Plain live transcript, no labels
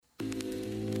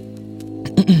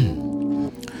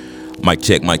Mic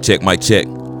check, mic check, mic check.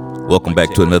 Welcome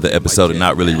back to another episode of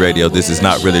Not Really Radio. This is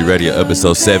Not Really Radio,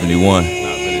 episode 71.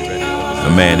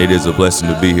 And man, it is a blessing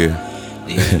to be here.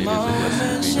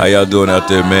 How y'all doing out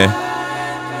there, man?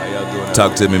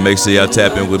 Talk to me. Make sure y'all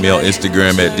tap in with me on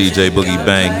Instagram at DJ Boogie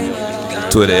Bang,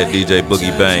 Twitter at DJ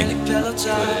Boogie Bang.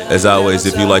 As always,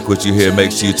 if you like what you hear,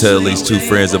 make sure you tell at least 2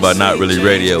 friends about Not Really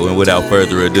Radio. And without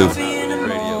further ado,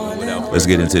 let's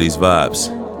get into these vibes.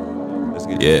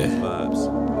 Yeah.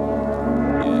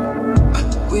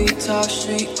 We talk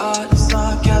street art,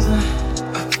 sarcasm,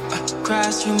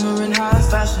 crass humor in high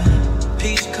fashion.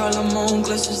 Peach color moon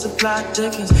glistens the plot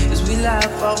thickens as we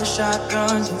laugh over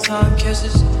shotguns and tongue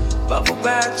kisses. Bubble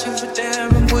bath, you for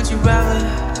daring, would you rather?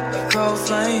 A cold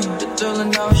flame, the thrill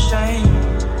and no shame.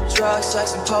 Drugs,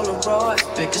 sex, and Polaroids.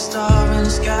 Pick a star in the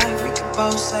sky, we could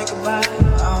both say goodbye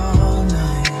all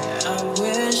night. I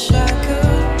wish I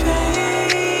could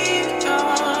paint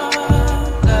all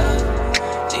of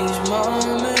these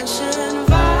moments in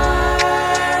vibrant.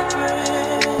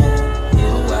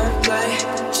 You wordplay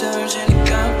turns into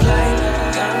gunplay,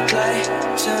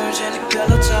 turns into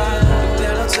pillow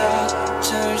talk,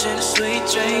 turns into sweet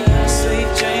dreams,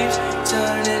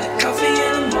 turn into coffee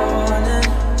in the morning.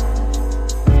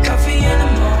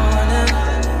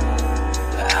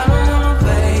 I don't wanna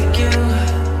wake you,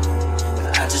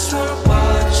 I just wanna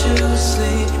watch you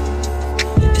sleep.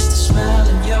 It's the smell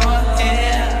in your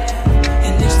hair,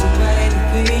 and it's the way that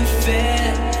we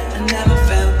fit. I never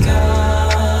felt comfortable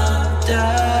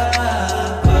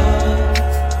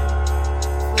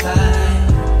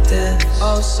like this.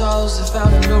 Old souls have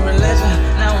found a new religion.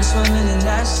 Now I'm swimming in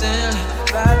that sin.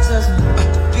 Baptism,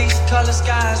 peach color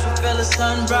skies fulfill a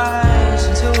sunrise.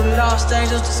 Until we lost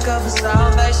angels discover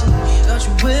salvation. Don't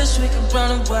you wish we could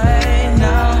run away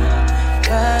now?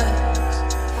 Yes.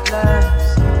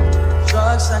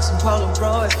 Drugs, sex, and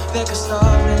Polaroids. Pick a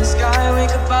star in the sky, we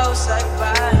could both say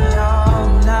goodbye all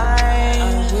night.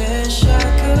 I wish I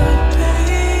could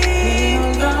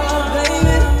paint all,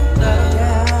 baby.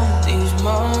 These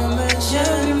moments,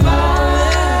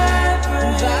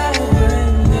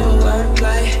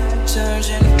 turns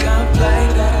into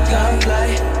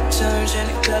gunplay, turns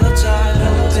into pillow talk,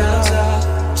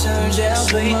 turns into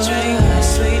sweet dreams,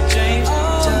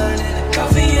 turn into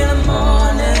coffee in the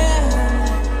morning,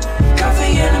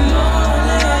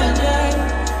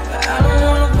 But I don't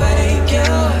wanna wake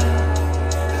you,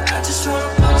 I just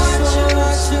wanna watch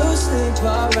you sleep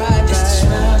alright. It's the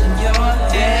smell in your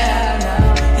hair,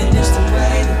 and it's the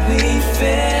way that we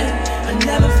fit. I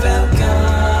never felt comfortable.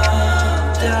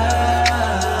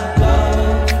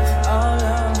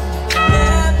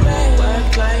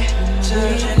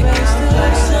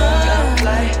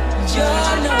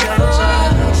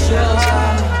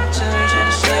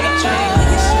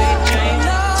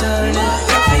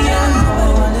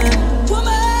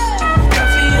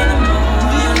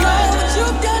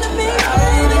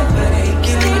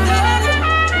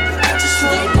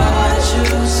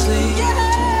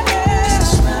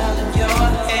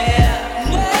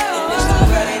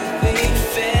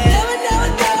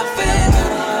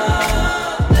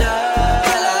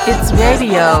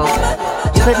 Radio,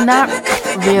 but not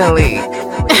really.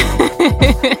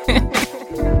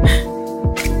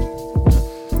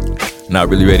 Not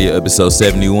Really Radio, episode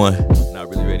 71.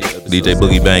 DJ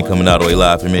Boogie Bang coming all the way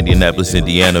live from Indianapolis,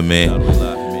 Indiana, man.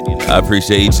 I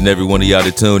appreciate each and every one of y'all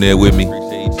that tune in with me.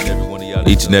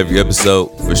 Each and every episode,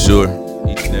 for sure.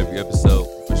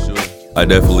 I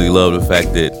definitely love the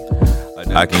fact that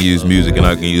I can use music and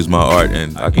I can use my art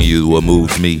and I can use what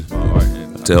moves me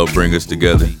to help bring us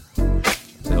together.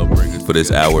 For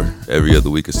this hour every other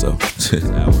week or so.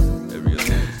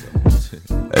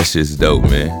 That shit's dope,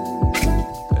 man.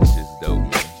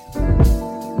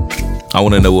 I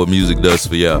want to know what music does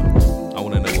for y'all.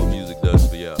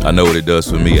 I know what it does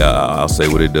for me. I'll say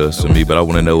what it does for me, but I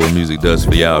want to know what music does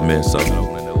for y'all, man. So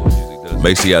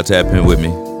make sure y'all tap in with me.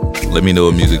 Let me know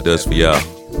what music does for y'all.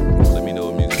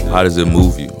 How does it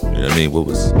move you? You know what I mean? What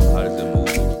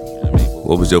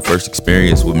was your first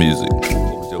experience with music?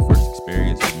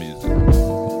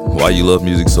 Why you love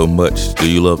music so much? Do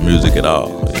you love music at all?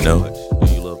 You know?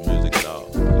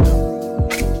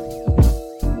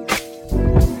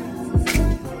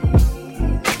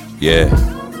 Yeah.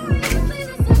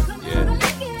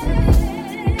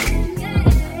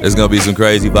 There's gonna be some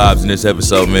crazy vibes in this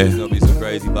episode, man.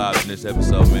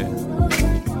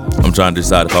 I'm trying to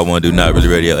decide if I want to do Not Really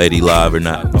Radio 80 live or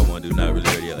not.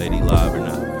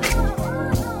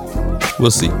 We'll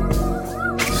see.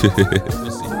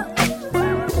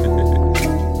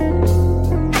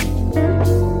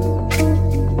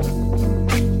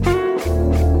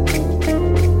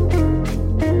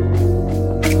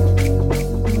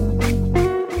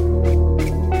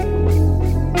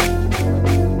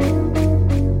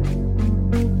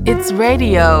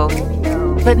 radio,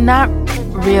 but not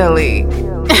really.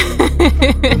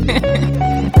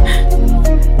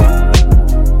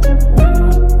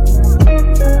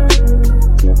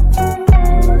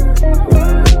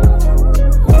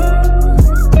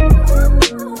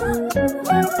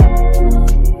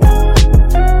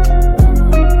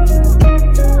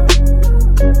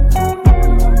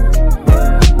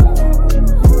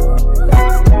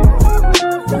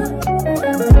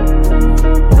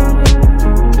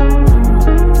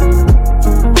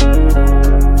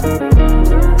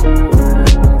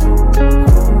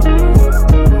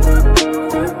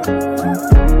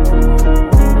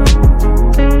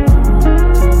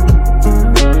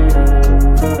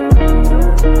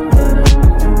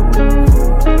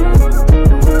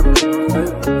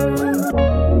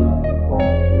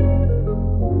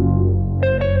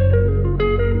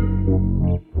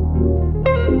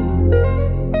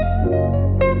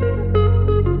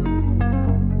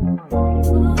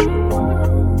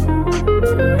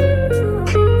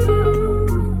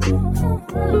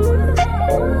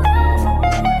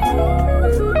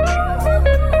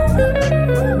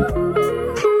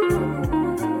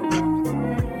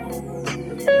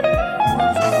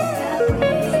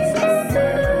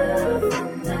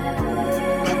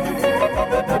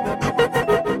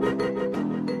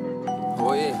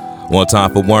 One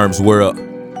time for Worms World.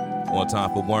 One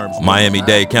time for Worms.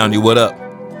 Miami-Dade County, what up?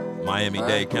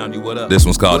 Miami-Dade County, what up? This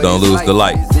one's called Don't Lose the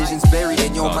Light. Visions buried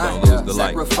in your mind.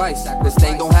 Sacrifice. This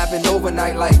thing don't happen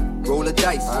overnight. Like roll a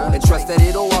dice and trust that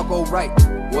it'll all go right.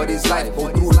 What is life? Go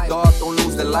through the dark, don't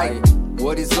lose the light.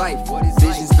 What is life?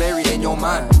 Visions buried in your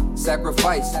mind.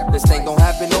 Sacrifice. This thing don't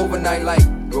happen overnight. Like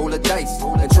roll a dice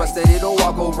and trust that it'll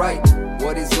all go right.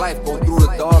 What is life? Go through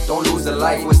the dark, don't lose the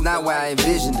light. Was not where I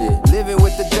envisioned it. Living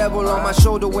with the devil on my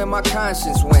shoulder where my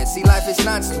conscience went. See, life is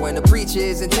nonsense when the preacher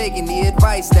isn't taking the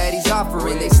advice that he's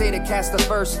offering. They say to cast the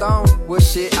first stone. Well,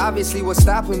 shit, obviously what's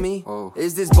stopping me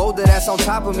is this boulder that's on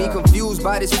top of me. Confused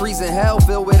by this freezing hell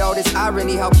filled with all this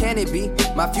irony. How can it be?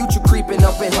 My future creeping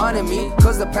up and haunting me.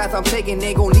 Cause the path I'm taking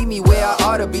ain't gon' lead me where I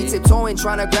ought to be. Tiptoeing,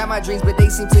 trying to grab my dreams, but they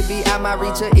seem to be at my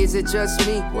reach. Or is it just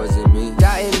me? Was it me?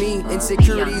 Doubting me,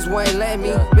 insecurities won't let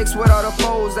me. Mixed with all the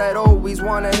foes that always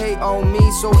wanna hate on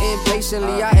me. So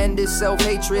impatiently I end this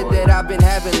self-hatred that I've been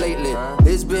having lately.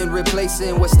 It's been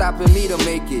replacing what's stopping me to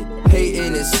make it.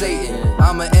 Hating is Satan,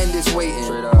 I'ma end this waiting.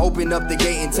 Open up the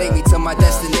gate and take me to my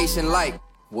destination. Like,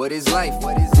 what is life?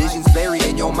 Visions buried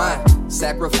in your mind.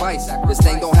 Sacrifice. This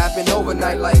thing don't happen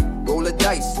overnight. Like roll a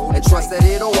dice and trust that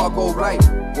it'll all go right.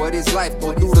 What is life?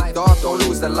 Go through the dark, don't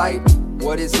lose the light.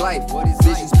 What is life?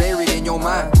 Visions buried in your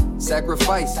mind.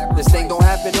 Sacrifice. This thing don't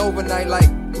happen overnight. Like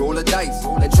roll a dice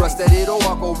and trust that it'll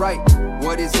all go right.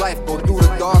 What is life? Go through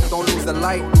the dark, don't lose the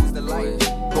light.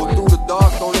 Go through the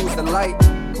dark, don't lose the light.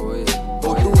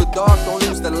 Go through the dark, don't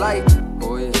lose the light.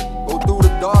 Go through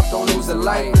the dark, don't lose the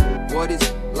light. What is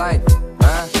life?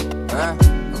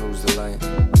 Don't lose the light.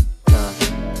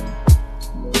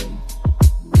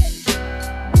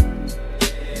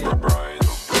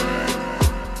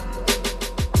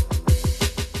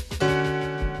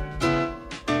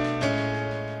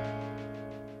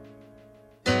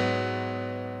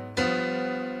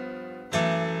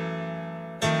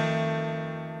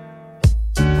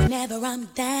 Whenever I'm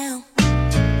down,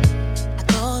 I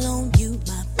call on you,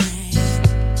 my friend.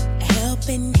 A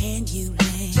helping hand you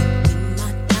lend in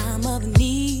my time of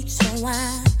need. So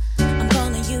I'm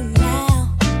calling you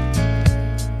now,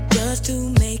 just to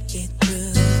make it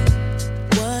through.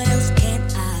 What else can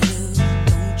I do?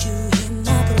 Don't you hear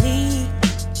my plea?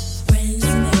 Friends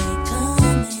may come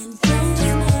and friends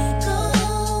may go,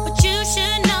 but you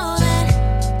should know that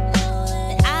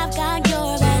I've got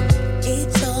your back.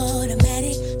 It's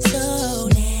automatic. So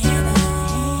never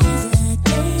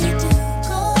hesitate to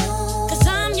call, 'cause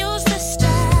I'm your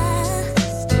sister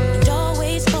and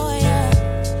always for you.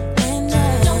 And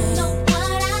I don't know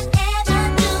what I'd ever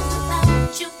do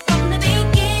without you. From the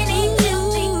beginning to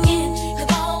the end,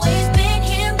 you've always been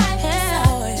here right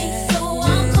beside me. So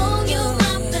I'll call you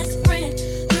my best friend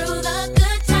through the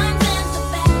good times and the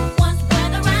bad ones.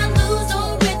 Whether I lose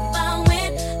or if I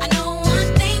win, I know one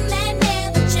thing that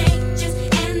never changes,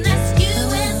 and that's you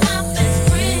as my best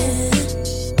friend.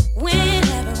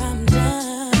 Whenever I'm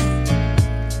done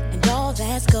and all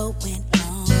that's going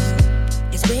on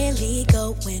is really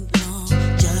going wrong,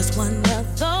 just one of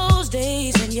those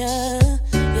days when you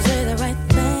say the right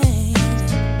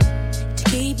things to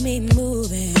keep me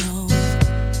moving on,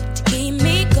 to keep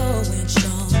me going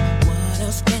strong. What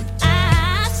else can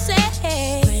I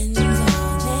say? Friends are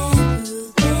there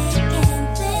through thick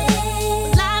and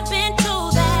thin. Well, I've been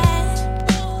told that,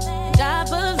 and I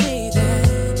believe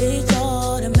that it's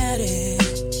automatic.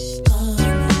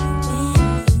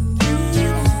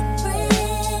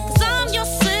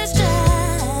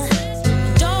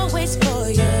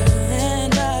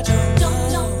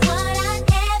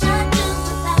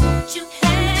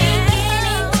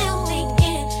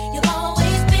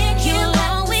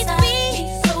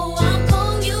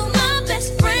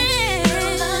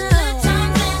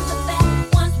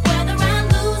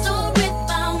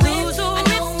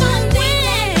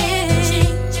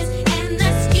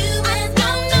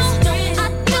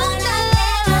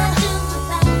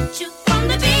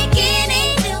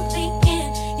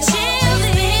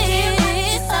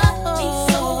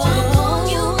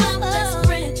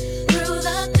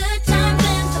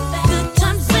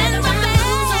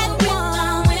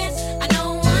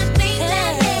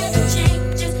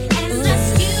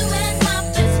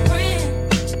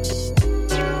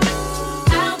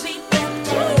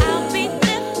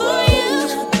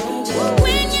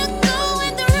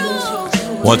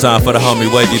 One time for the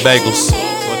homie Wavy Bagels.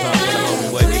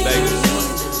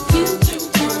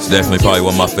 It's definitely probably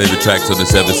one of my favorite tracks on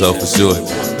this episode for sure.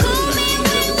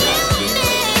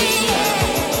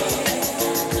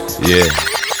 Yeah.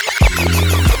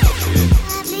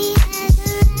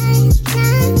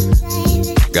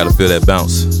 Gotta feel that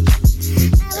bounce.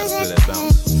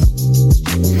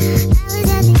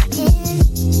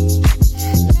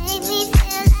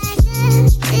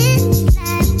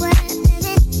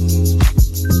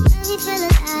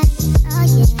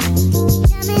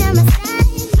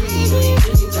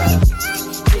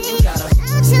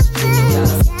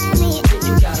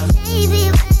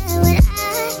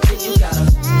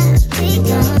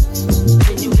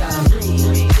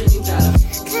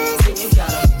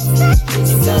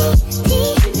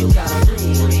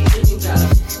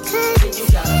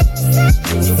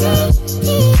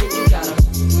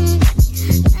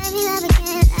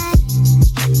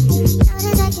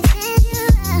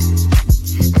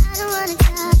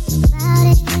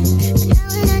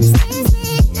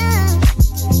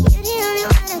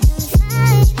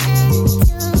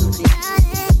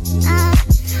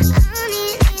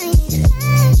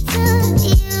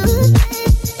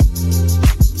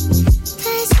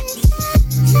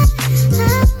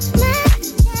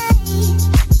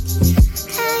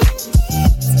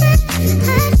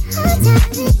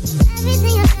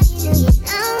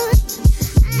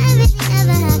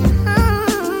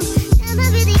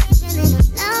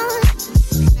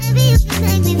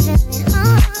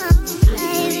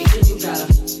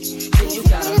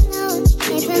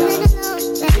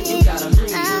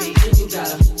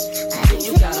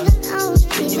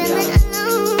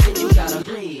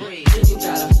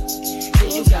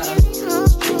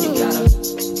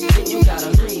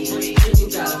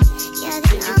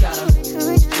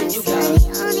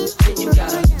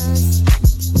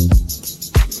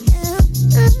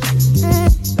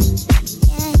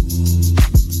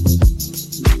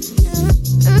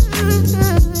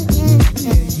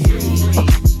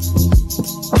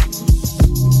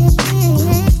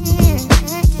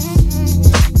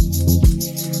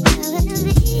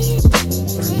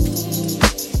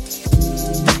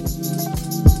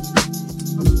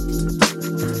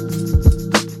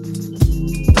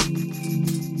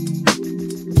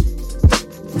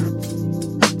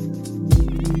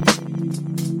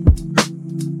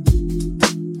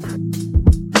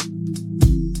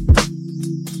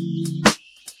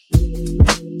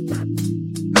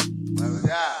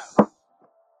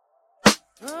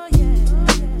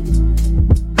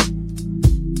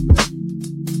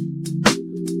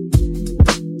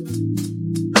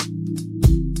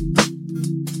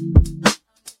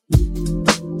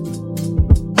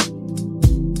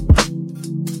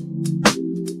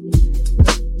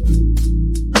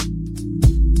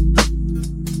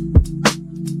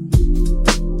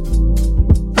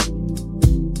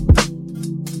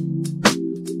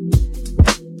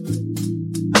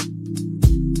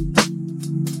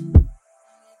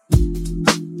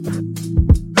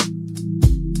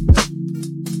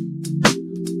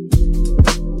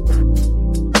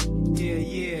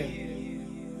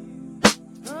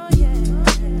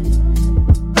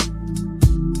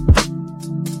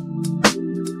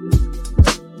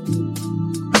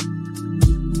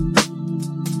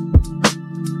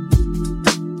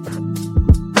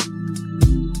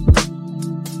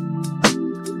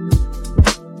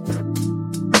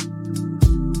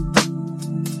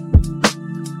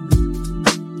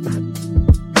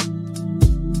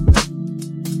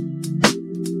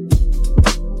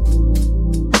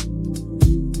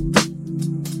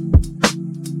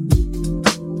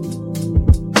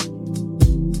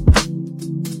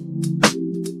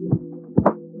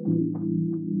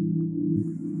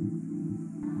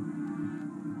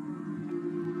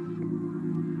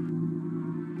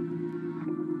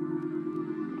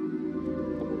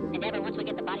 Once we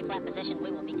get the body flat position,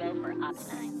 we will be go for Ops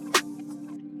 9.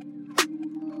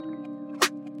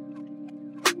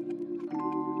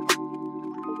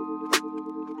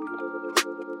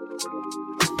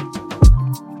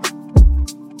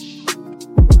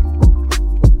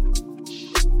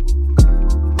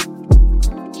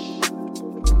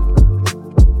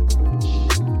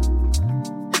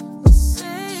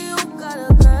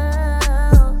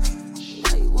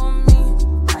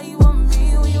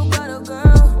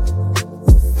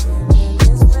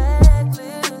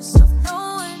 Reckless.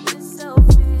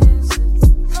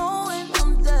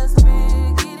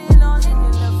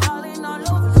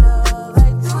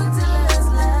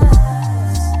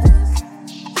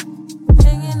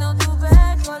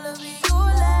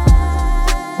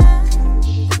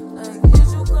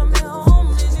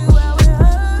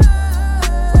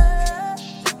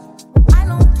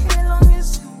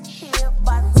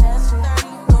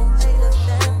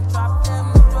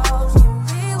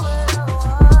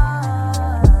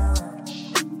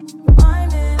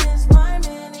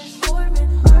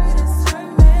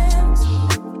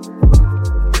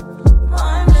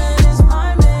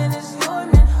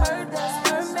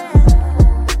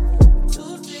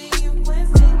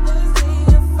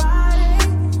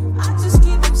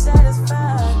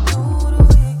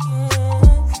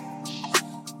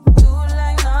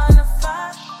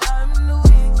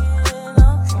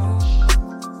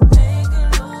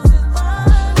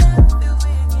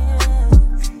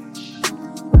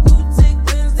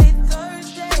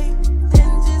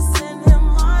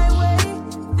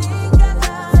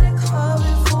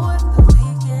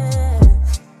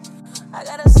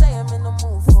 in the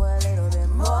mood for a little bit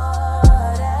more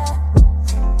of that.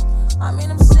 I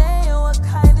mean, I'm saying, what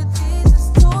kind of days is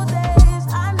 2 days?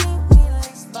 I need me at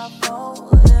least about 4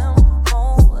 of them,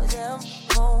 more of them,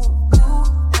 more you,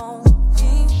 more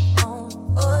me, more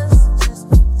us. Just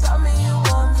tell me you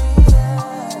want me, yeah,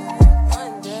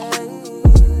 one day,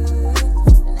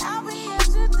 and I'll be at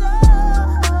your door,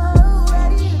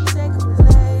 ready to take a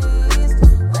place,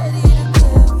 ready to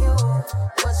give you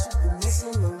what you've been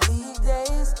missing the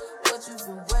weekdays, what you've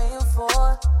been waiting for.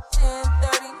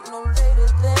 10:30, no later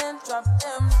than drop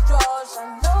them drawers. I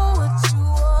know what you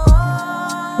want.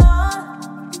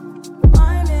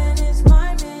 My man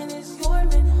is your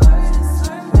man, hers is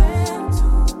her man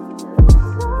too.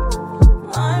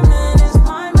 My man is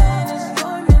your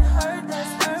man, her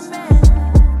that's her man.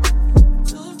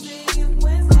 Tuesday and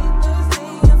Wednesday,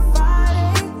 Thursday and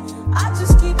Friday, I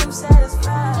just keep him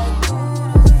satisfied.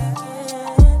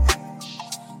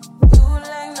 You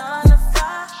like 9 to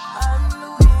 5, I'm the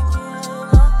weekend.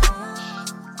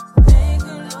 Make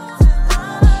her lose his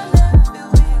mind every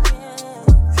weekend.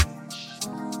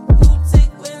 You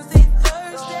take Wednesday,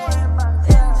 Thursday,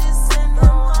 then just send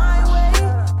him my way.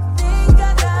 Think I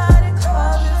got it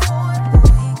covered for the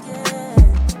weekend.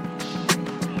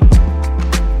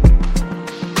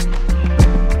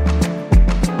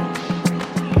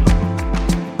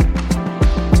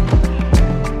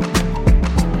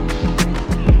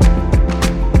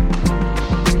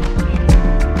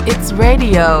 It's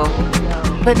radio,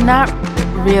 but not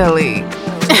really.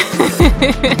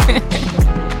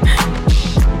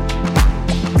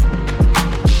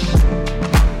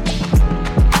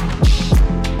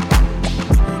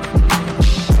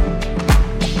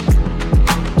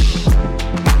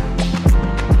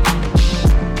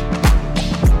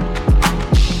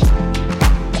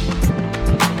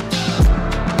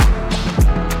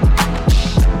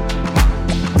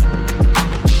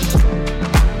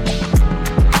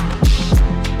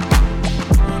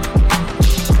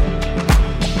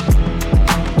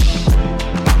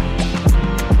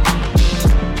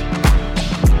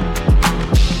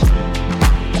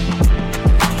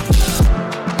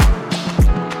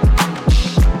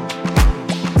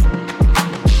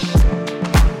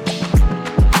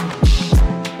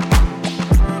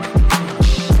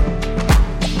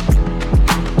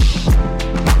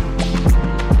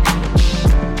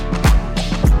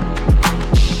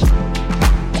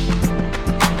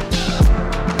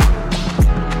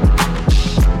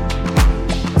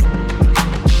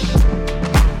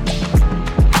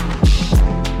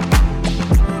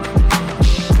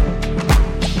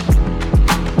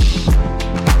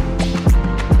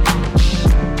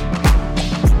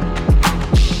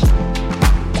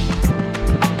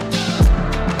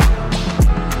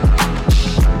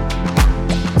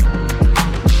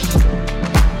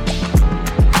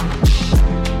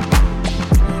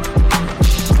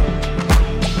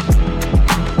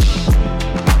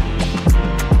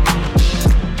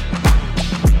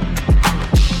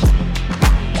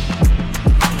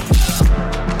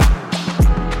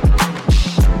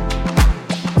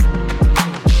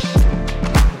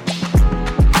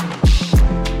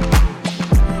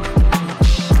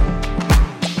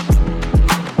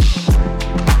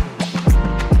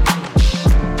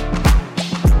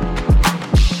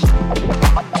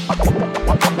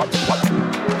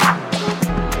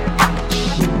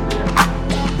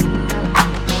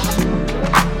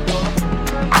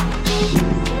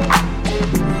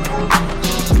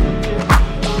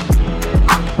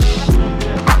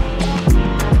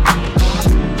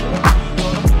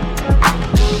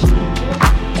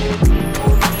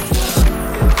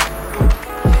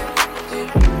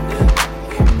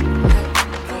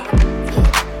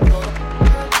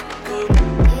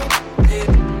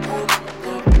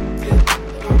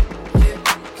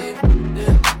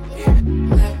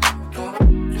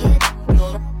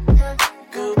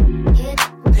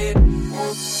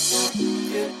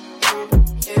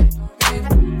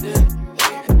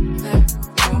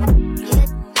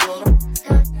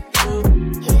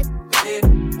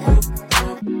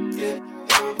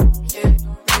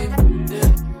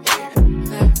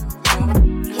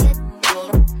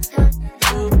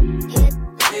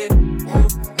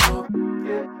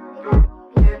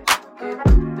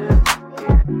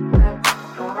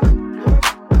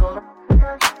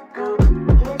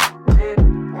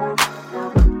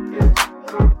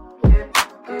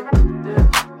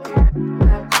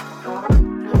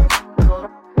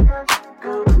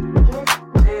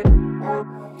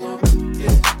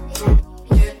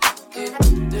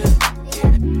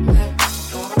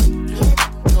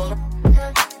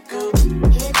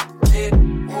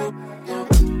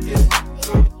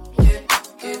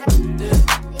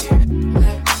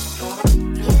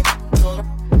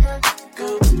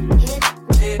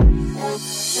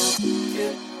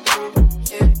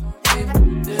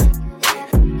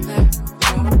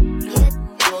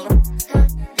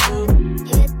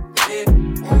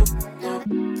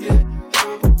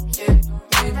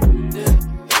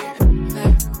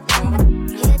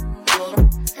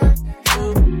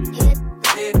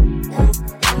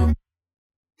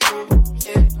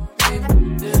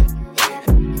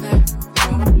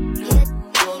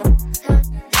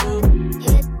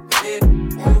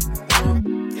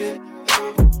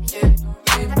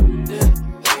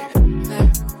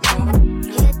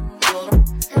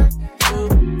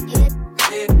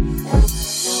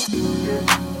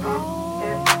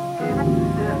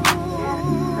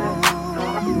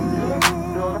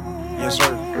 Yes,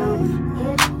 sir.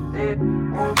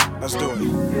 Let's do it.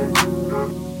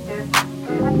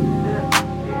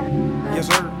 Yes,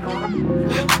 sir.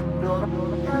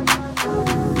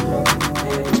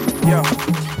 Yo.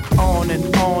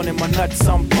 On and my nuts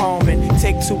I'm palming.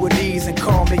 Take two of these and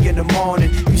call me in the morning.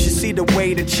 You should see the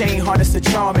way the chain harness the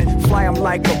charming. Fly 'em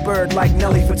like a bird, like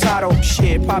Nelly Furtado.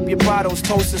 Shit, pop your bottles,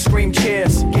 toast and scream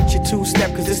cheers. Get your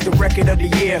two-step, cause it's the record of the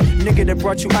year. Nigga that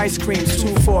brought you ice creams,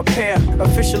 2 for a pair.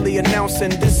 Officially announcing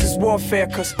this is warfare.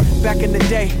 Cause back in the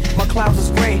day, my clouds was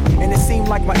gray. And it seemed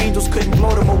like my angels couldn't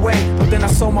blow them away. But then I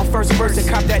sold my first verse and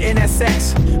copped that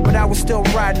NSX. But I was still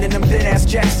riding in them dead-ass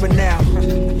jets. But now,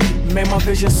 man, my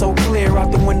vision so clear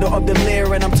out the window of the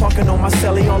Lear. And I'm talking on my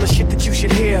celly, all the shit that you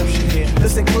should hear.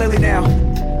 Listen clearly now.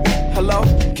 Hello,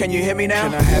 can you hear me now?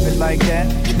 Can I have it like that?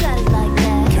 You got it like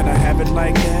that. Can I have it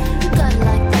like that? You got it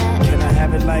like that. Can I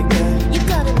have it like that? You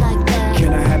got it like that.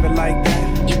 Can I have it like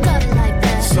that? You got it like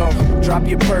that. So, drop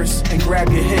your purse and grab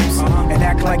your hips. And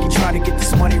act like you're trying to get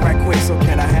this money right quick. So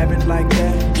can I have it like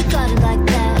that? You got it like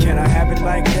that. Can I have it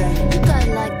like that? You got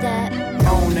it like that.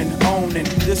 Owning,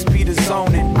 this beat is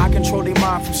zoning. I control their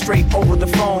mind from straight over the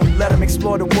phone. Let them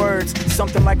explore the words,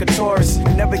 something like a tourist.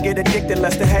 Never get addicted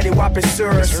lest the heady whop is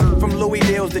serious. From Louis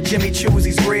Deals to Jimmy Choo's,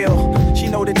 he's real. She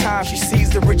know the time she sees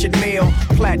the Richard Mille.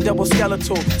 Flat double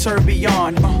skeletal,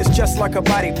 tourbillon. It's just like her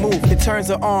body move, it turns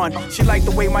her on. She like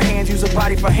the way my hands use her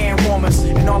body for hand warmers.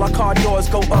 And all our car doors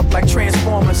go up like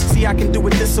Transformers. See, I can do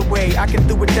it this away, I can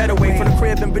do it that away. From the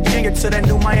crib in Virginia to that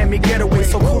new Miami getaway.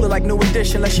 So cooler like New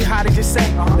Edition, let she hide it, just say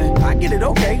I get it,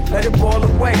 okay, let it boil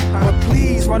away. But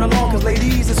please run along, cause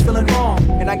ladies is feeling wrong.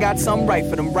 And I got something right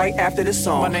for them right after this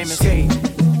song. My name is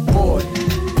Boy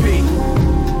P.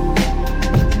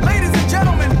 Ladies and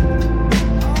gentlemen,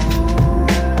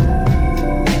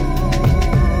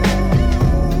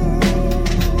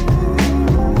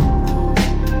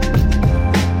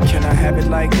 can I have it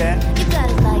like that? You got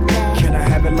it like that. Can I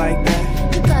have it like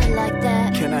that? You got it like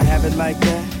that. Can I have it like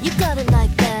that? You got it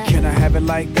like that. Can I have it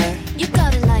like that? You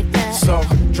got it like that. So,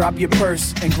 drop your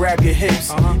purse and grab your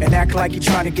hips. And act like you're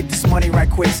trying to get this money right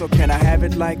quick. So can I have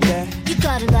it like that? You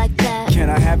got it like that. Can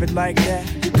I have it like that?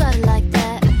 You got it like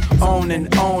that. On,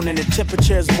 the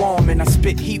temperature's warm and I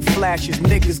spit heat flashes,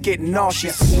 niggas get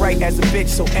nauseous. Right as a bitch,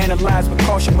 so analyze with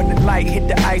caution. When the light hit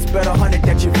the ice, bet 100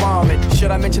 that you vomit.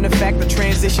 Should I mention the fact the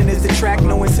transition is the track?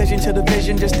 No incision to the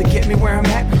vision just to get me where I'm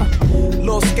at?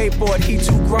 Little skateboard, he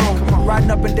too grown. Riding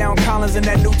up and down Collins in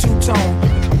that new two-tone.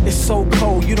 It's so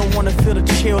cold, you don't wanna feel the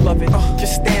chill of it.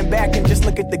 Just stand back and just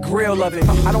look at the grill of it.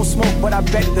 I don't smoke, but I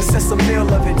bet the sense of meal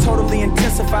of it totally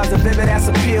intensifies the vivid ass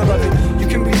appeal of it. You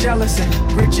can be jealous and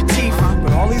grit your teeth,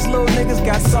 but all these little niggas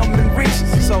got something in reach.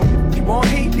 So, you want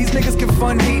heat? These niggas can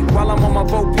fun heat while I'm on my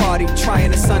boat party, trying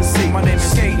the sunset. My name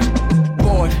is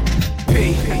Boy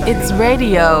P. It's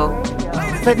radio,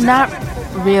 but not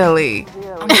really.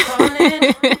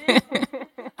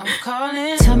 I'm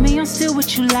calling. Tell me I'm still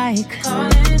what you like.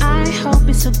 I hope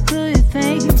it's a good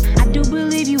thing. I do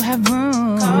believe you have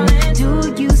room.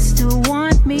 Do you still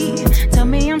want me? Tell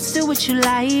me I'm still what you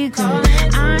like.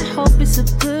 I hope it's a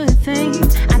good thing.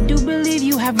 I do believe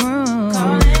you have room.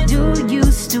 Do you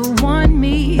still want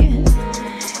me?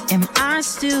 Am I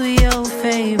still your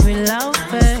favorite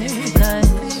lover? 'Cause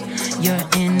you're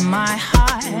in my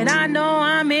heart. I know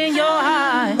I'm in your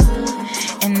heart.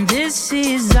 And this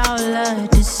is all a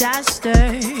disaster,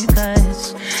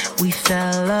 'cause we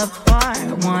fell apart.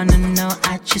 Wanna know,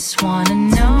 I just wanna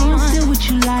know. Tell me I'm still what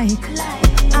you like.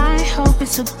 I hope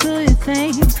it's a good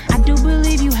thing. I do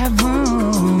believe you have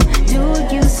room. Do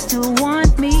you still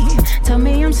want me? Tell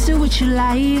me I'm still what you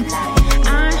like.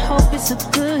 I hope it's a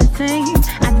good thing.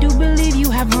 I do believe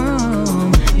you have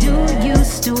room. Do you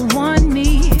still want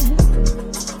me?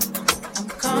 I'm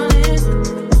calling.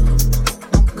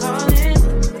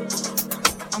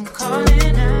 I'm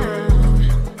calling now.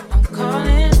 I'm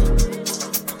calling.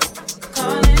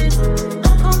 Calling.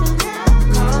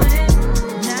 Calling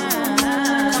now.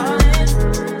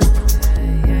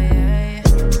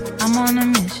 I'm on a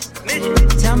mission.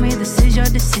 Tell me this is your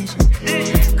decision.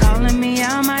 Calling me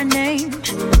out my name.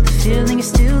 The feeling is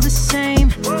still the same.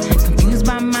 Confused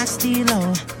by my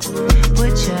stilo.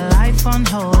 Put your life on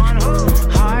hold.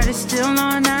 Heart is still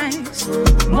on ice.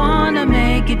 Wanna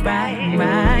make it right,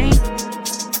 right.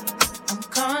 I'm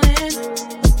calling.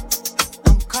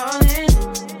 I'm calling.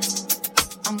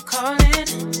 I'm calling.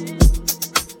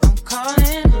 I'm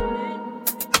calling.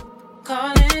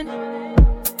 Calling.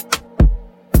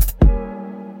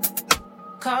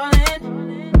 Calling.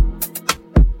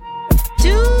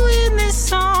 Doing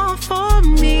this all for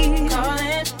me.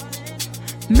 Calling.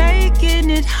 Making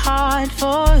it hard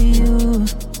for you.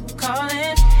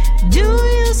 Calling. Do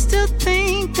you still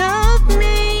think of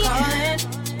me?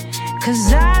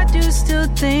 'Cause I do still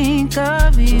think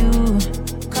of you.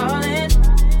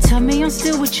 Tell me I'm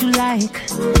still what you like.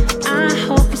 I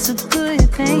hope it's a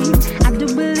good thing. I do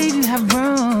believe you have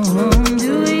room.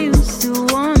 Do you still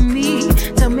want me?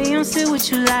 Tell me I'm still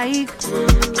what you like.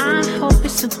 I hope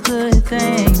it's a good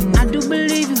thing. I do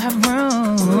believe you have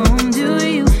room. Do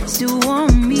you still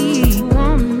want me?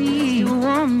 Want me?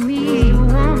 Want me?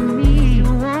 Want me?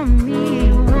 Want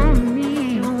me? Want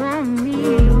me? Want me?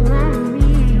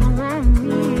 Want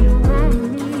me? Want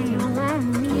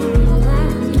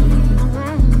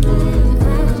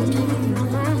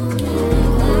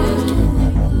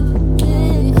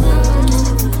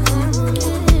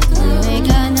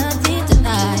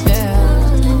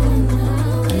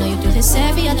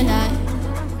every other night.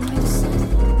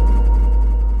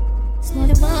 It's more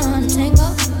than one tango,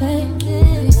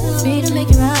 baby. Free to make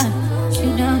it right,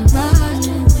 shoot down the ride.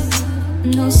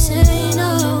 No say no.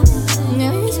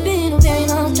 Yeah, it's been a very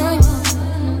long time.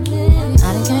 I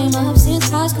done came up since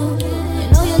high school. You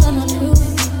know you love my crew.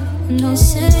 No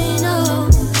say no.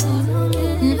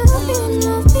 I've been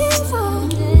loved before.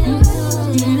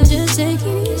 Just take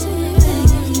it easy.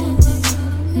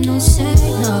 No say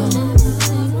no.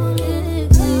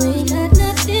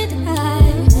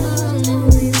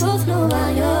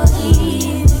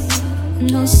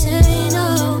 No say no,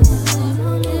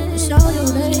 show you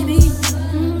baby,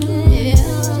 yeah.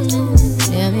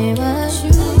 Tell me what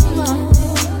you want.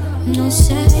 No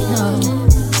say no.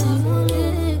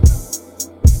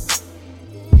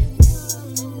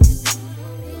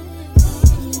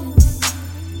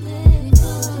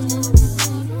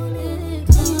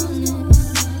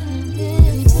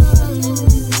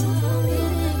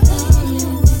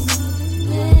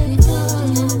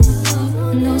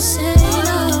 No say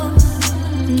no.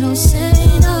 No say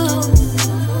no,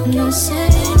 no say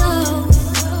no,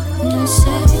 no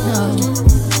say no.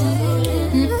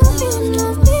 I've been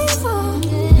loved before.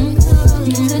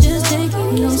 Just take it.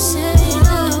 No say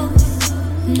no,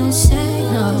 no say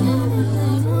no.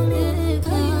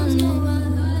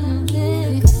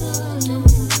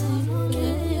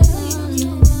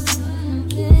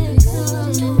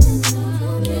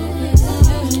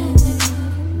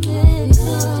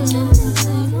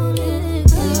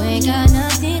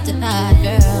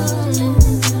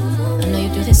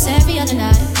 Every other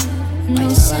night, no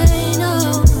say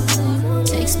no.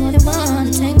 Takes more than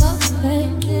one tango,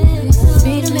 baby.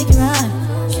 Free to make it right,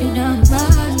 shoot down the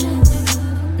ride.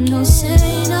 No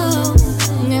say no.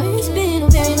 Yeah, it's been a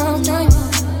very long time.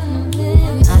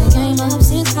 I done came up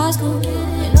since high school.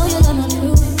 You know you love my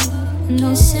crew.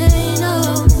 No say no.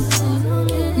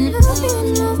 I've been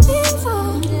loved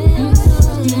before.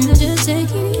 Just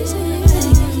take it easy.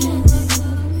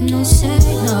 No say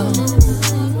no.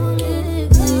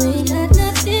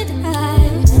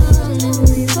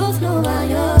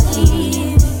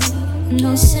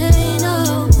 No say no,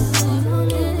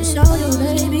 show you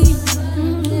baby,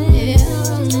 yeah.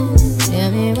 Tell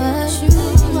me what you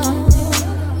want.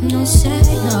 No say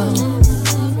no.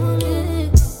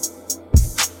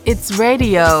 It's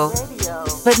radio,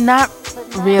 but not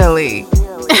really.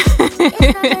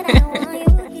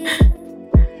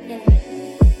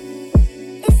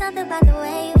 It's something about the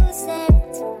way you say it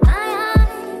to my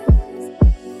eyes.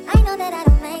 I know that I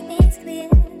don't make things clear.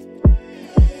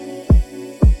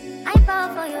 I fall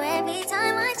for you every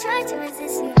time I try to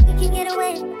resist you. You can get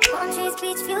away. Palm trees,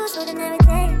 beach views, food and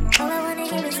everything. All I wanna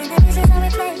hear is in the visions I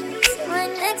replay. Sit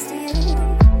right next to you.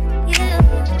 You.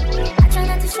 I try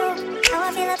not to show how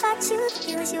I feel about you.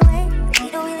 You wish you away. You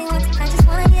don't really want to. I just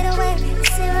wanna get away.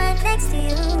 Sit right next to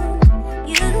you.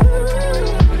 You.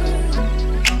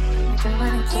 I don't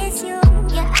wanna kiss you.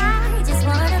 Yeah, I just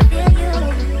wanna feel you.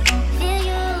 Feel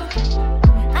you.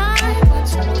 I want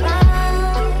you around.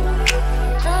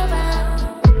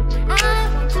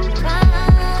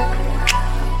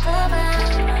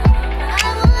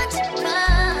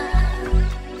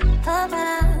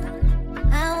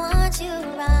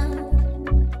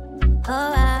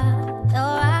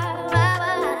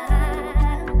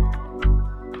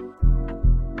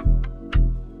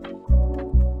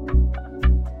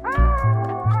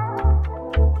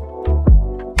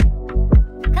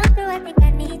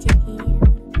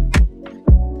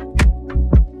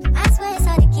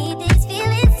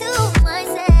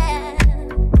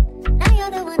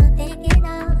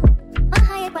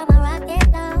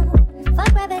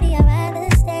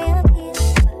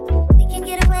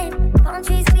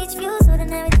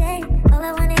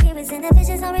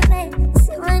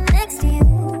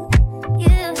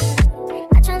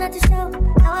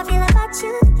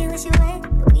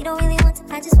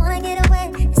 I just wanna get away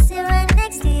and sit right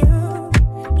next to you.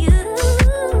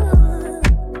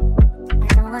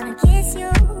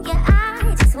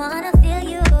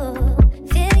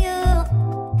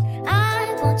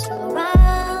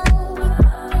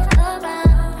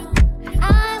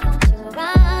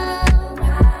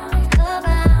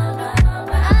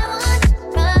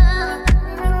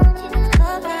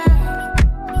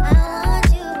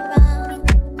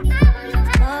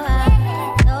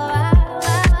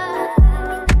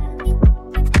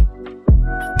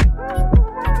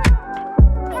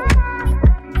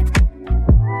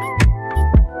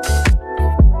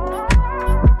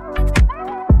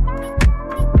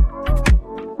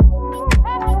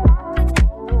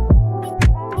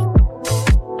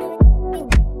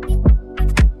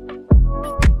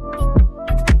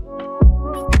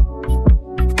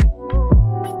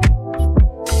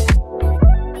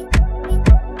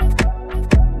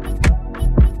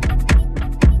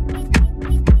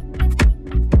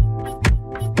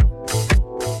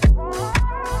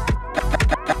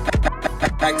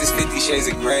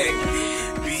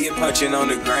 munching on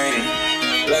the grain.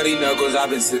 Bloody knuckles, I've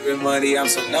been sipping money, I'm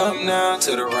so numb now.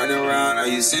 To the run around, are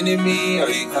you sending me, are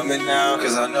you coming down?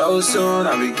 Cause I know soon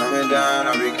I'll be coming down,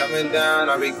 I'll be coming down,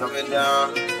 I'll be coming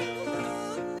down.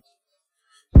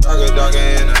 Darker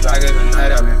in the back of the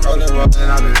night, I've been rolling,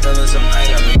 I've been feeling some night.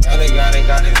 I've been got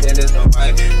it, there's no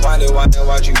fight. Wind it, watch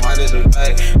you wind it so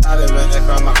tight. I've been running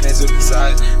from my mental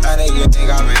side. I think you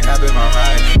think I've been having my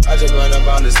ride. I just run up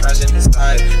on the smashing the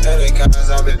side. Every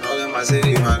cause I've been rolling my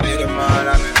city, my native mind,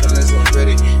 I've been feeling so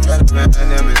pretty. And I've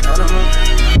been on my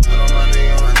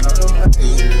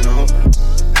you know.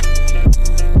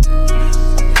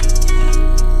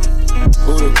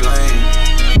 Who to blame?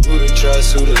 Who to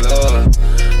trust? Who to love?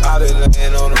 I've been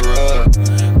laying on the rug,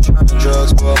 trying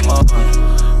drugs for a month,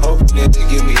 hoping that they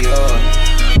give me up,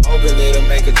 hoping it'll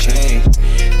make a change.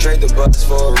 Trade the bus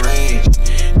for a range,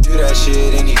 do that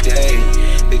shit any day.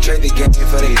 They trade the game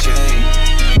for their chain.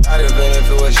 I done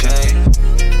for a shame.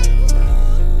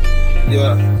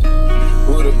 Yeah,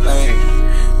 who to blame?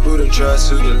 Who to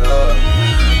trust? Who to love?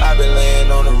 I've been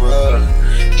laying on the rug,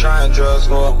 trying drugs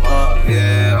for a month.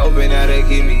 Yeah, hoping that they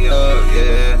keep me up.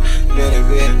 Yeah.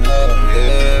 Been up,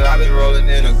 yeah. I've been rolling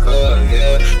in a club,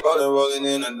 yeah. Rolling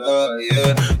in a nut,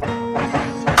 yeah.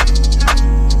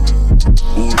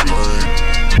 Who the blame?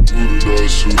 Who the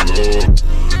does? Who love?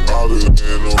 I've been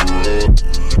laying on the rug,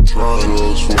 trying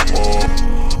drugs for more.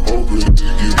 Hoping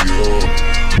they give me up,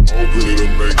 hoping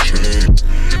it'll make change.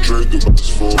 Trade the bus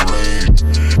for a range.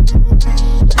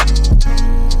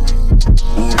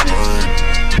 Who the blame?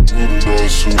 Who the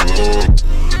does? Who love?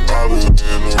 I've been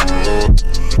laying on the rug,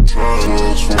 trying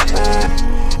drugs for more.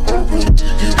 Hoping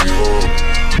they give me up,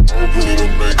 hoping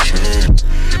it'll make change.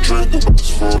 Trade the bus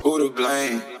for who to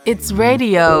blame? It's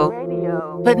radio,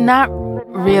 but not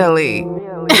really.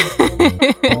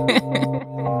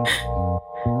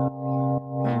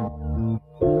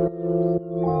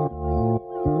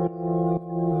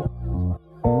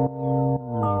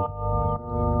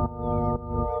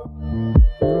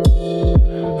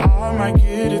 I might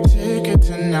get a ticket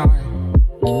tonight,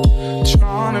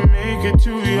 tryna make it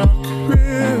to your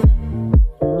crib.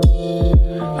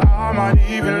 I might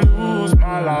even lose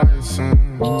my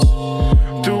license,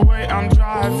 the way I'm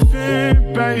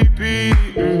driving, baby.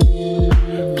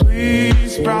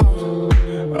 Please sprout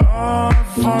up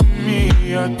for me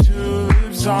your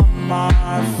tulips on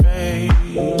my fate.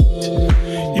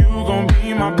 You gon'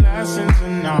 be my blessing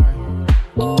tonight,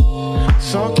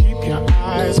 so keep your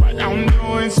eyes right. I'm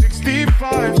doing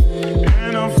 65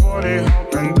 in a 40,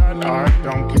 hoping that I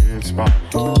don't get spotted.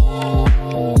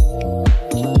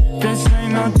 This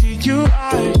ain't no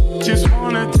DUI, just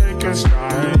wanna take a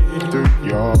stride through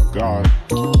your garden.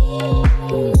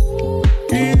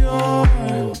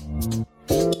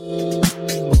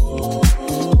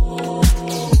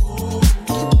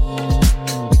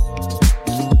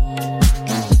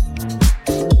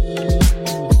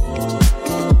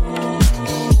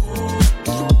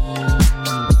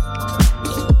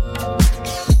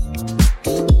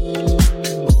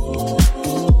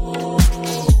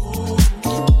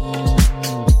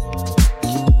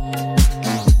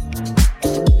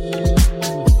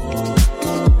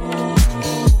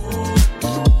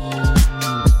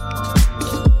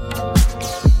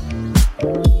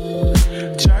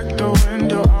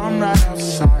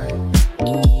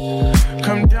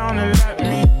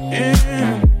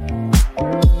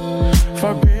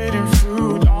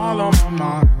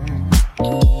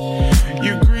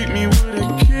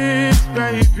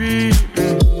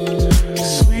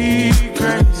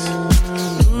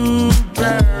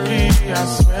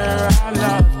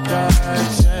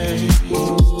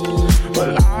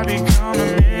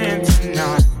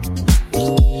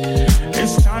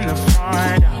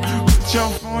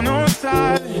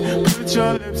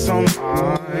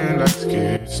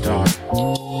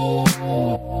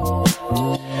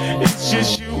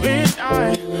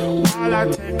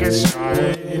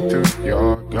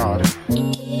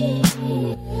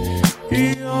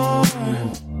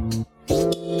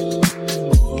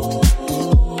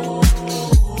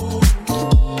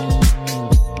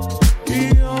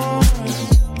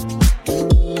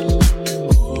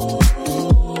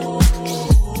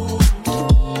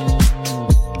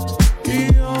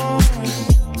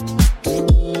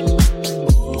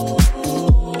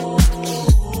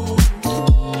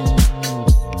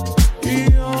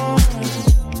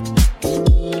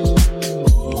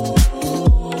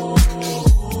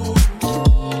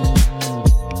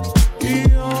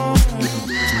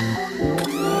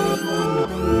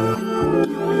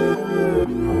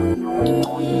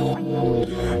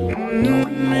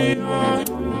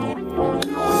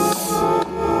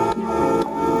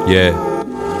 Yeah.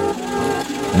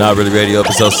 Not Really Radio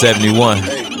episode 71.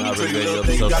 Not Really Radio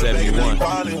episode 71.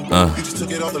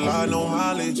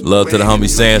 Love to the homie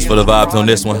Sands for the vibes on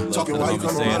this one. Love to the homie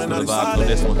Sands for the vibes on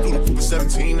this one.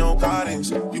 17, no guidance.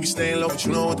 You be staying low, but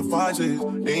you know what the vibes is.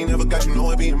 They ain't never got you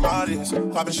know it being modest.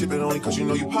 Poppin' shit, but only cause you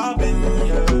know you poppin'.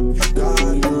 Yeah. You got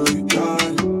it, girl, you got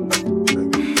it.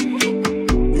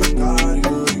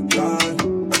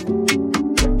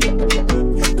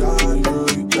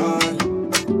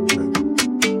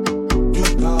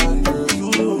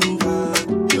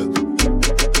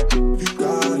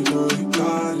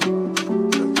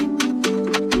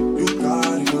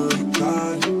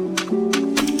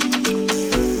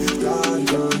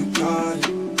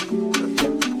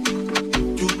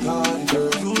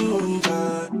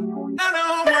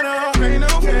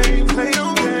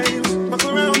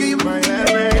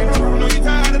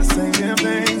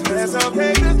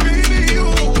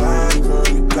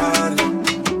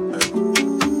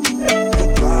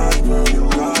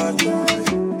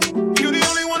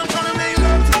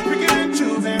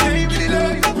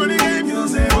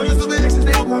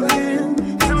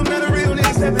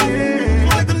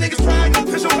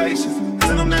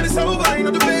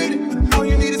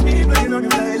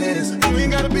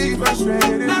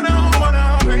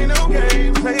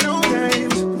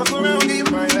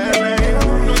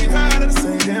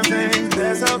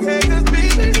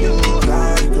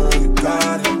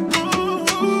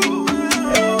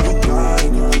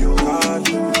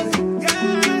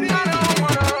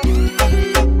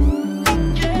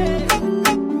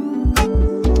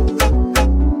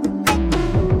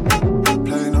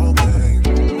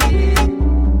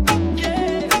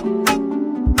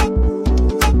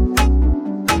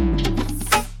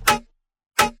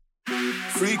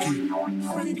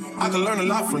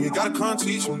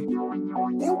 Teach me.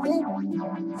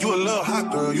 You a little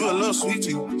hot girl, you a little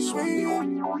sweetie.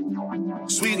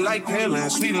 Sweet like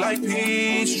Pearland, sweet like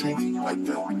Peachtree. Like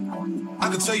that. I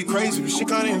could tell you crazy, but she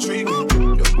kinda intrigue me.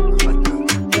 Like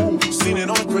that. Seen it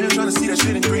on the crib, trying to see that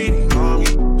shit in greedy.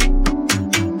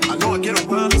 I know I get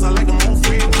around cause I like to move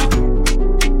free.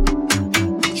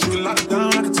 You can lock it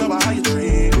down, I can tell by how you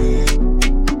treat me.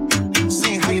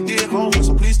 Seeing how you did home,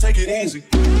 so please take it easy.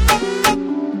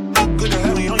 Good to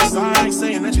have me on your side, I ain't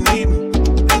saying that you need me.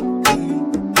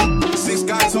 6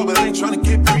 guys over, I ain't trying to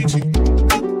get preachy.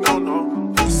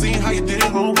 No. Seeing how you did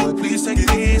it, homeboy, please take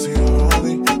it easy,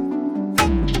 homie.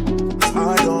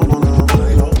 I don't wanna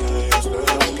play no games, play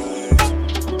no games.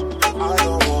 I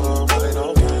don't wanna play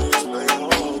no games, play no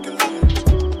games.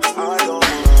 I don't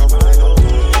wanna play no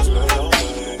games, play no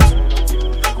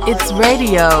games. It's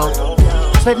radio,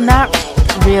 but not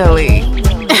really.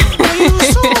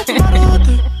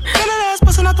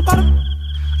 Out the bottom,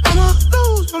 I'ma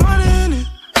lose my money in it.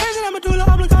 Crazy, I'ma do the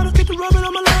obligato, get the rubbing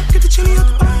on my lap, get the chili at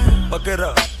the bottom. Fuck it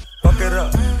up,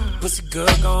 pussy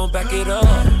good, gon' back it up.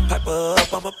 Pipe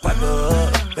up, I'ma pipe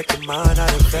up. Make your mind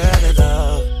out of fell in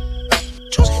love.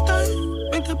 Juicy thing,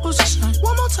 make that pussy shine.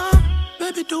 One more time,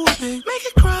 baby, do it big. Make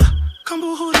it cry, come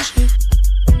boo-hoo this shit.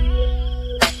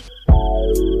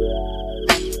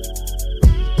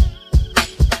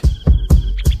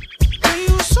 Hey,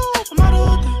 you a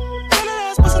supermodel thing.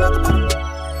 Out the bottom,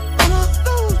 I'ma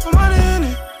lose my money in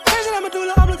it. Crazy, I'ma do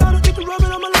the obligato, get the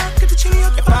rubbing on my lap, get the chili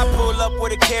up the bottom. If I pull up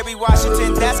with a Kerry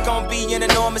Washington, that's gon' be an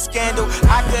enormous scandal.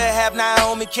 I could have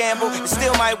Naomi Campbell, and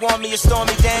still might want me a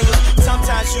Stormy Daniels.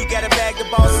 Sometimes you gotta bag the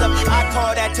boss up. I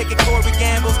call that taking Corey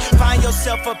Gambles. Find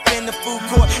yourself up in the food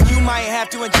court, you might have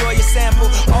to enjoy your sample.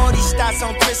 All these stats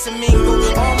on Chris and Mingle,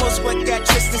 almost what got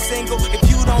Tristan single. If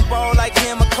you don't ball like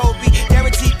him or Kobe,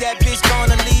 guaranteed that bitch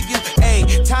gonna leave you. Hey,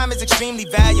 time is extremely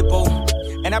valuable,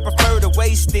 and I prefer to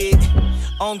waste it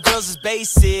on girls is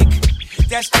basic.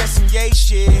 That's just some yay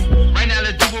shit. Right now,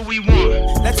 let's do what we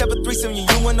want. Let's have a threesome,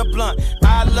 you and a blunt.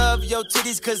 I love your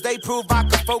titties, cause they prove I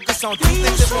can focus on 2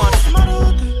 things at once.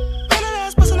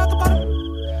 Out the bottom,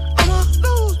 I'ma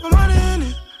lose my money in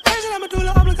it. Crazy, I'ma do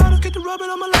the obligato, get the rubbing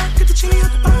on my lap, get the chili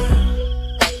at the bottom.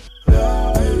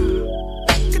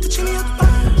 Get the chili at the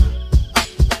bottom.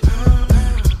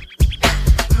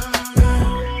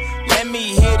 Let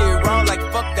me hit it raw like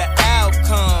fuck the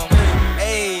outcome.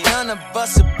 Hey, none of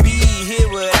us will be here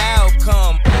without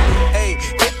come. Hey,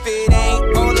 if it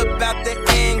ain't all about the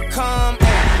income,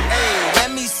 hey,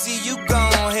 let me see you go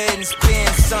ahead and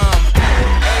spend some.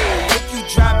 Hey, if you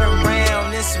driving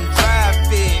around in some dry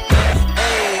fit,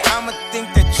 hey, I'ma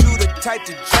think that you the type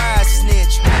to dry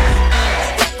snitch.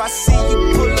 If I see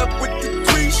you pull up with the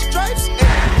 3 stripes,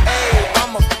 hey,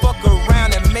 I'ma fuck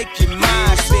around and make you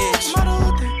my bitch.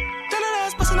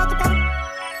 Out the bottom,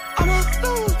 I'ma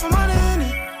lose my money in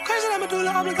it. Crazy, I'ma do the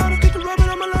obligato, get the rubbing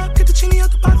on my lap, get the chili at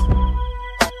the bottom.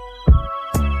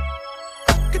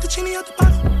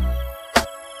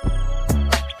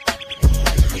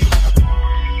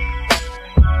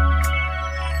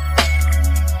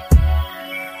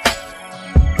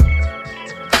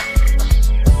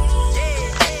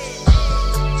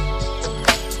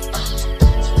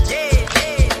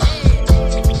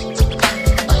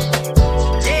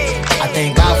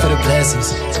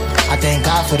 blessings. I thank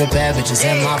God for the bad bitches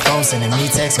in my phone sending me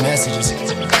text messages.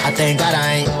 I thank God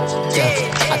I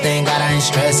thank God I ain't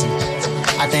stressing.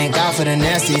 I thank God for the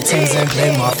nasty things and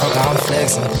blame, motherfucker, I'm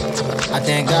flexing. I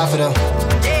thank God for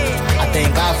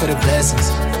the blessings.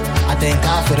 I thank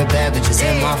God for the bad bitches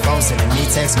in my phone sending me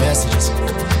text messages.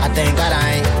 I thank God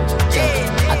I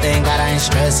thank God I ain't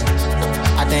stressing.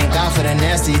 I thank God for the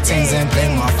nasty things and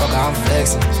blame, motherfucker, I'm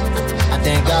flexing. I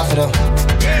thank God for the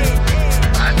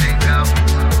I thank God for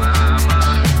my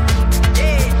mama.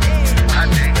 I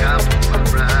thank God for my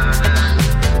brother.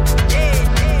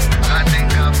 I thank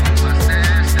God for my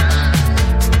sister.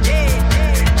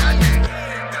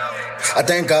 I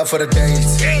thank God for the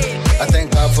days. I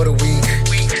thank God for the week.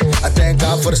 I thank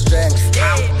God for the strength.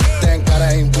 Thank God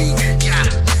I ain't weak.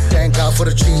 Thank God for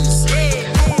the trees,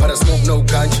 but I smoke no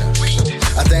ganja.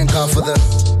 I thank God for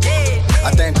I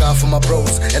thank God for my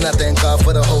bros, and I thank God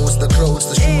for the hoes, the crows,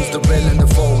 the shoes, the real and the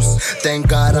foes. Thank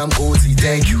God I'm Gozy,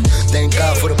 thank you. Thank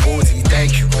God for the booty,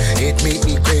 thank you. It made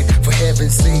me great, for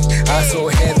heaven's sake. I saw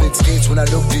heaven's gates when I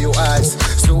looked in your eyes,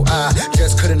 so I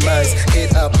just couldn't rise.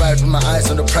 Head up right with my eyes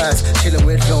on the prize. Chilling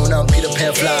with Lone, I'm Peter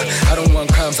Pan fly. I don't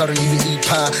want crumbs, I don't even eat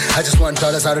pie. I just want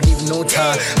dollars, I don't even know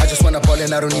time. I just want a ball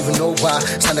and I don't even know why.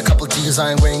 Signed a couple G's,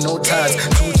 I ain't wearing no ties.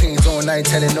 2 chains on, I ain't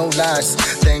telling no lies.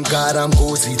 Thank God I'm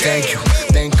Gozy, thank you.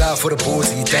 Thank God for the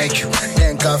boozy, thank you.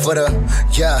 Thank God for the,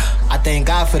 I thank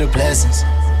God for the blessings.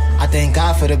 I thank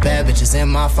God for the bad bitches in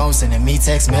my phone sending me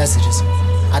text messages.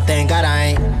 I thank God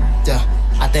I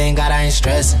thank God I ain't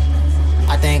stressing.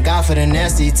 I thank God for the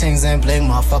nasty things and blame,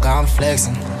 motherfucker, I'm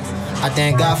flexing. I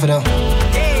thank God for the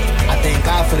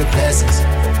blessings.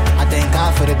 I thank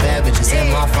God for the bad bitches in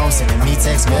my phone sending me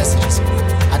text messages.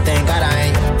 I thank God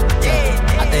I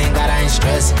thank God I ain't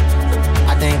stressing.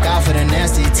 I thank God for the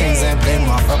nasty things and blame,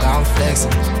 motherfucker, I'm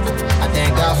flexing. I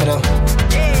thank God for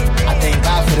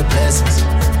the blessings.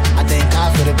 I thank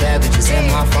God for the bad bitches in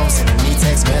my phone sending me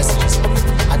text messages.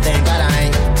 I thank God I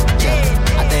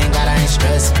thank God I ain't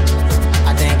stressing.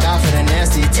 I thank God for the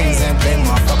nasty things and blame,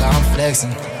 motherfucker, I'm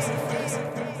flexing.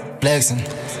 Flexing.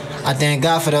 I thank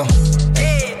God for the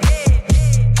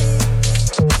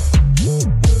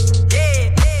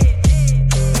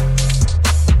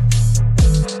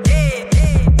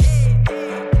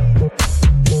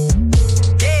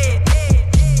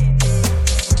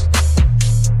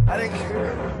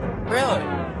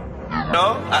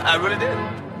I really didn't.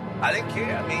 I didn't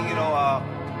care. I mean,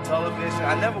 television,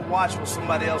 I never watch what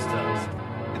somebody else does.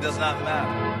 It does not matter.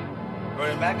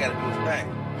 Bernie Mac got to do his thing.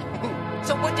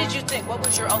 So what did you think? What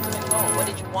was your ultimate goal? What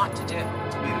did you want to do?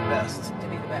 To be the best. To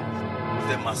be the best.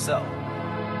 Within myself.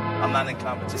 I'm not in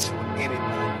competition with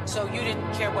anybody. So you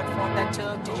didn't care what form that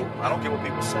took? Did you? I don't care what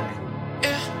people say.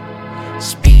 Yeah.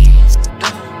 Speed.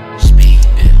 Speed.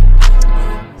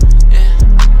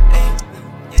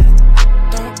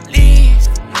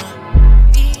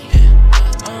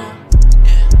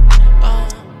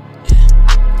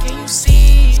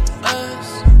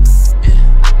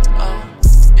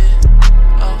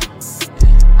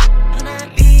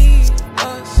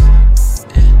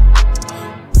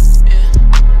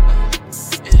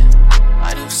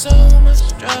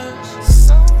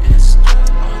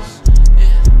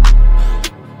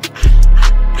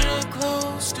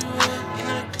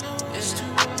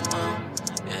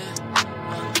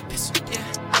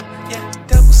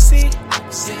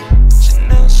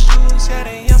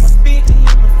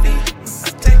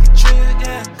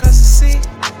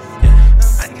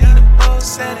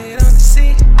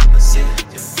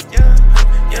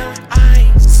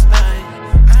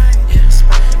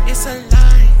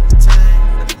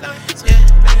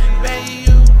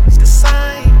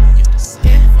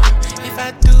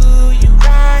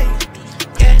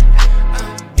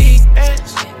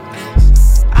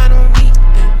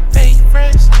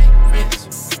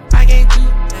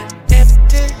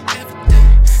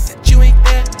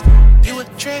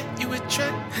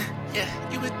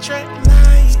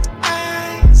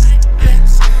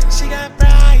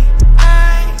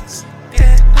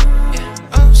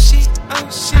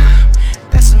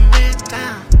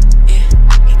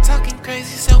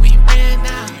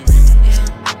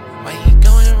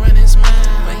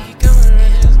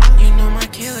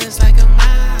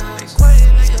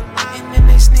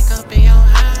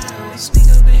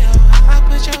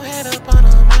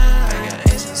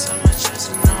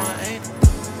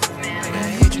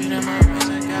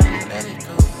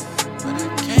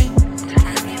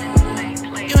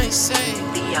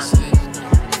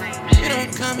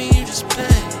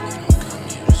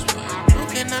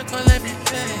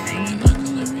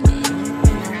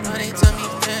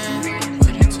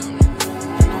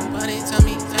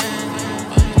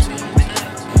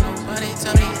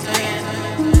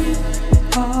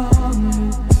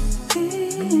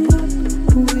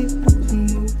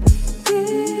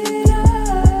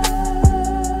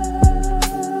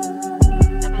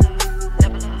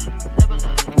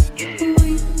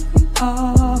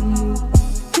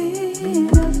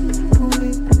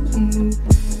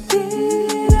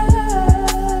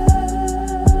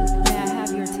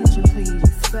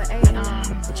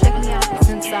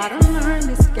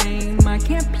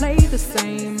 the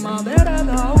same. All that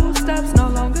other old stuff's no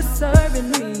longer serving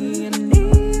me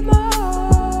anymore.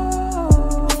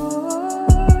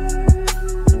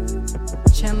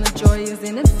 Chandler Joy is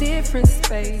in a different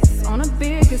space, on a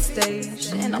bigger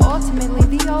stage, and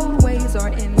ultimately the old ways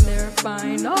are in their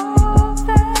final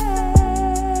phase.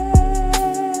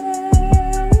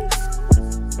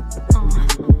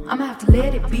 I'ma have to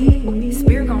let it be.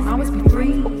 Spirit gon' always be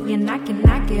free, and I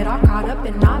cannot get all caught up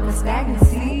in all the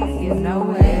stagnancy. You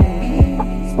know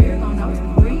it. Spirit gon' always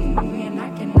be free, and I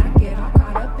cannot get all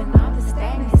caught up in all the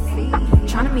stagnancy.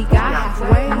 Tryna meet God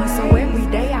halfway, so every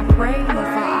day I pray for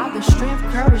all the strength,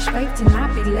 courage, faith to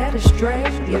not be led astray.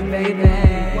 Yeah, baby.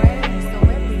 So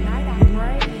every night I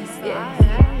pray. Yeah.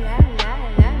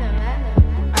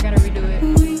 I gotta redo it.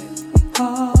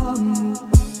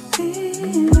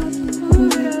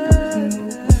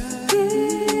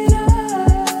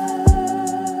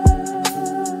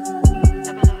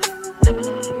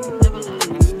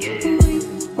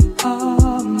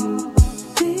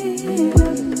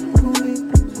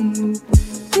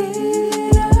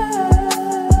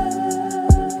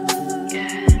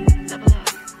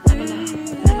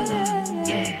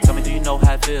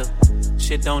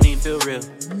 Shit don't even feel real.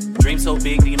 Dream so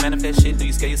big, do you manifest shit? Do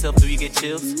you scare yourself? Do you get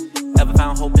chills? Ever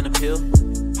found hope in a pill?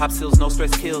 Pop seals, no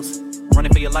stress kills.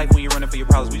 Running for your life when you're running for your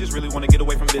problems. We just really wanna get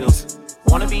away from bills.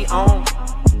 Wanna be on,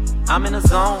 I'm in a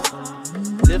zone.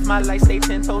 Live my life, stay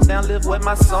 10 toes down, live what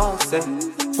my song say.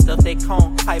 Stuff they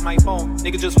cone, hide my phone.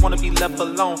 Nigga just wanna be left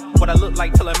alone. What I look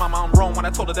like, telling mama I'm wrong when I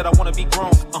told her that I wanna be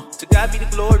grown. To God be the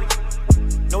glory.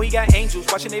 Know he got angels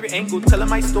watching every angle, telling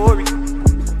my story.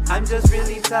 I'm just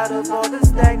really tired of all the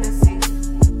stagnancy.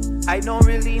 I don't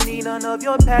really need none of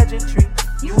your pageantry.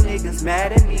 You niggas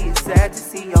mad at me, it's sad to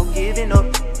see y'all giving up.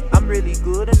 I'm really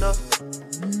good enough.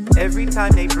 Every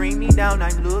time they bring me down,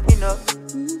 I'm looking up.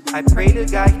 I pray to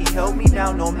God he held me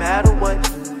down no matter what.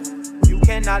 You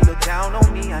cannot look down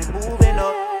on me, I'm moving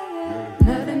up.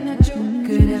 Nothing that you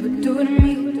could ever do to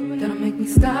me that'll make me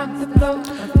stop the flow.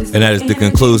 And that is the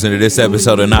conclusion of this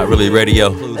episode of Not Really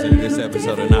Radio.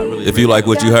 If you like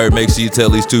what you heard, make sure you tell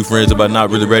these two friends about Not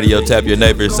Really Radio. Tap your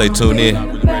neighbor and say tune in.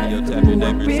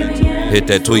 Hit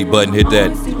that tweet button, hit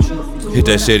that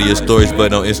share your stories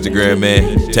button on Instagram,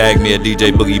 man. Tag me at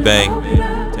DJ Boogie Bang.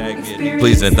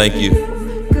 Please and thank you.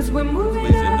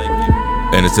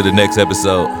 And until the next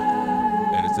episode.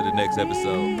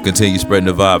 Continue spreading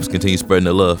the vibes, continue spreading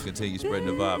the love.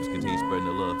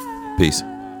 Peace.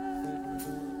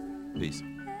 Peace.